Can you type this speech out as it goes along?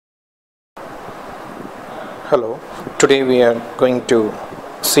Hello, today we are going to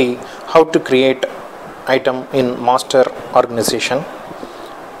see how to create item in master organization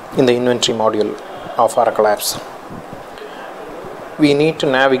in the inventory module of Oracle Apps. We need to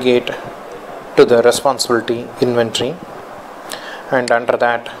navigate to the responsibility inventory, and under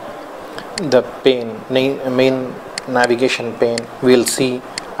that the main navigation pane we'll see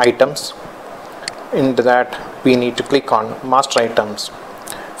items. Into that we need to click on master items.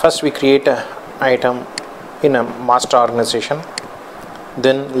 First we create an item in a master organization,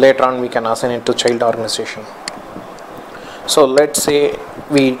 then later on we can assign it to child organization. So let's say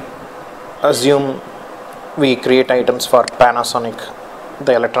we assume we create items for Panasonic,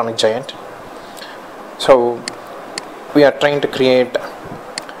 the electronic giant. So we are trying to create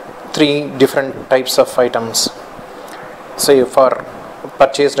 3 different types of items, say for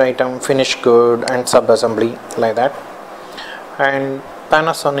purchased item, finished good and sub-assembly, like that. And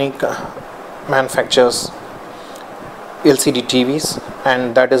Panasonic manufactures LCD TVs,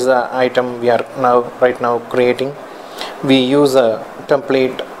 and that is the item we are right now creating. We use a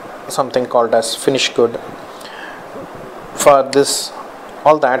template, something called as finished good. For this,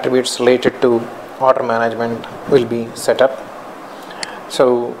 all the attributes related to order management will be set up.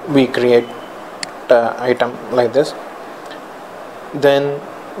 So we create the item like this. Then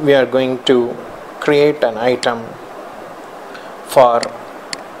we are going to create an item for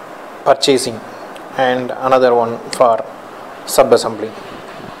purchasing and another one for sub-assembly.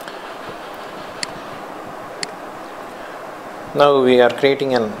 Now we are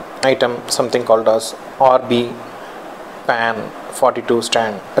creating an item, something called as RB Pan 42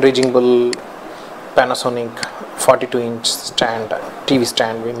 stand, reachable Panasonic 42-inch stand, TV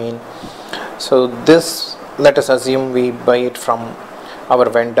stand we mean. So this, let us assume we buy it from our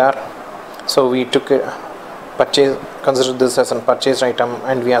vendor. So we took a purchase, consider this as a purchased item,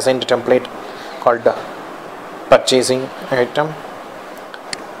 and we assigned a template called purchasing item.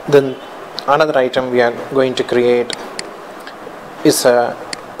 Then another item we are going to create is a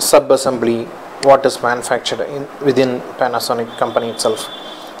sub-assembly, what is manufactured within Panasonic company itself.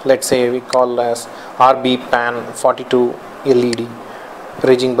 Let's say we call as RB Pan 42 LED,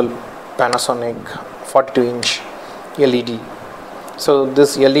 reachable Panasonic 42-inch LED. So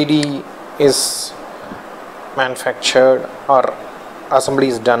this LED is manufactured, or assembly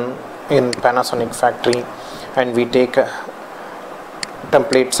is done in Panasonic factory, and we take a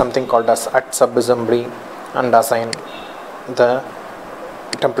template, something called as at sub-assembly, and assign the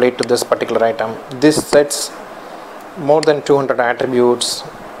template to this particular item. This sets more than 200 attributes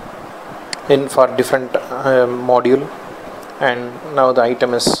in for different module, and now the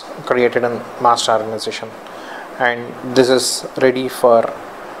item is created in master organization, and this is ready for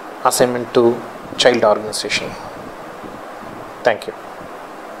assignment to child organization. Thank you.